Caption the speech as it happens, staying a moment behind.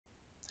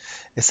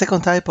A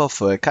second type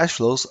of cash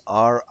flows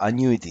are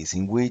annuities,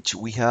 in which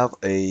we have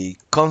a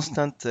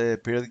constant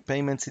periodic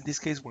payments. In this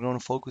case, we're going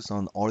to focus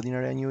on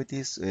ordinary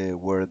annuities,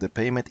 where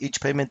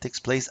each payment takes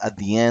place at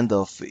the end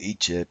of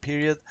each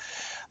period,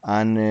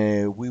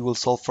 and we will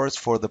solve first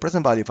for the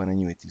present value of an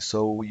annuity.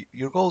 So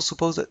your goal,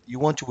 suppose that you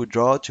want to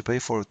withdraw to pay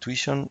for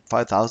tuition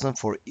 5,000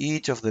 for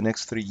each of the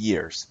next 3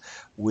 years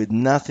with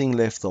nothing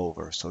left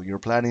over. So your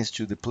plan is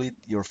to deplete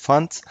your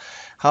funds.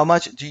 How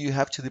much do you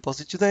have to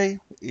deposit today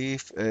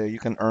if you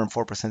can earn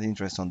 4%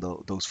 interest on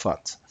those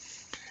funds?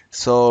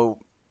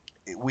 So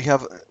we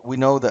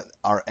know that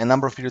our a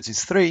number of periods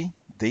is three,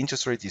 the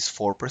interest rate is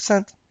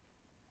 4%.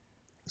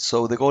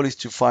 So the goal is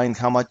to find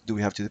how much do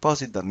we have to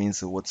deposit. That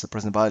means what's the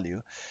present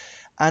value.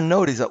 And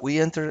notice that we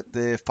enter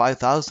the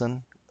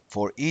 5,000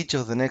 for each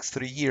of the next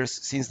 3 years,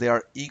 since they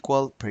are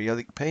equal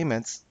periodic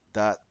payments.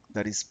 That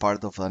is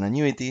part of an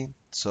annuity.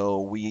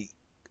 So we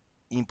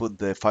input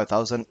the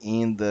 5,000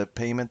 in the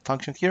payment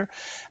function here,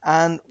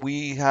 and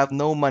we have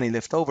no money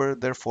left over.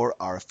 Therefore,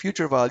 our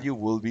future value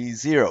will be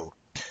zero.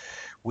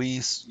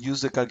 We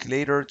use the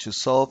calculator to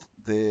solve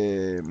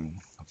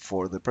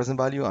for the present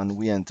value, and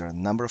we enter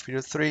number of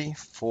period 3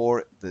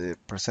 for the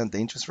percent the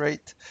interest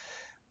rate.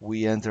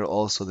 We enter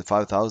also the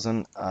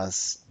 5,000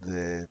 as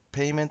the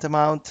payment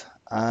amount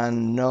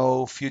and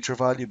no future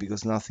value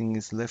because nothing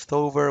is left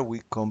over.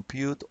 We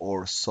compute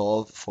or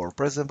solve for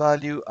present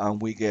value,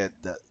 and we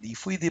get that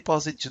if we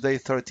deposit today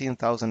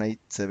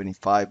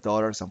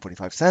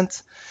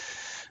 $13,875.45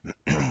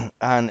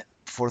 and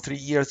for 3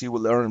 years you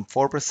will earn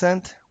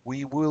 4%,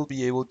 we will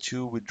be able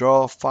to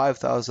withdraw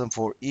 5,000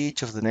 for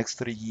each of the next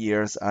 3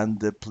 years and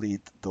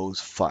deplete those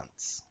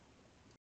funds.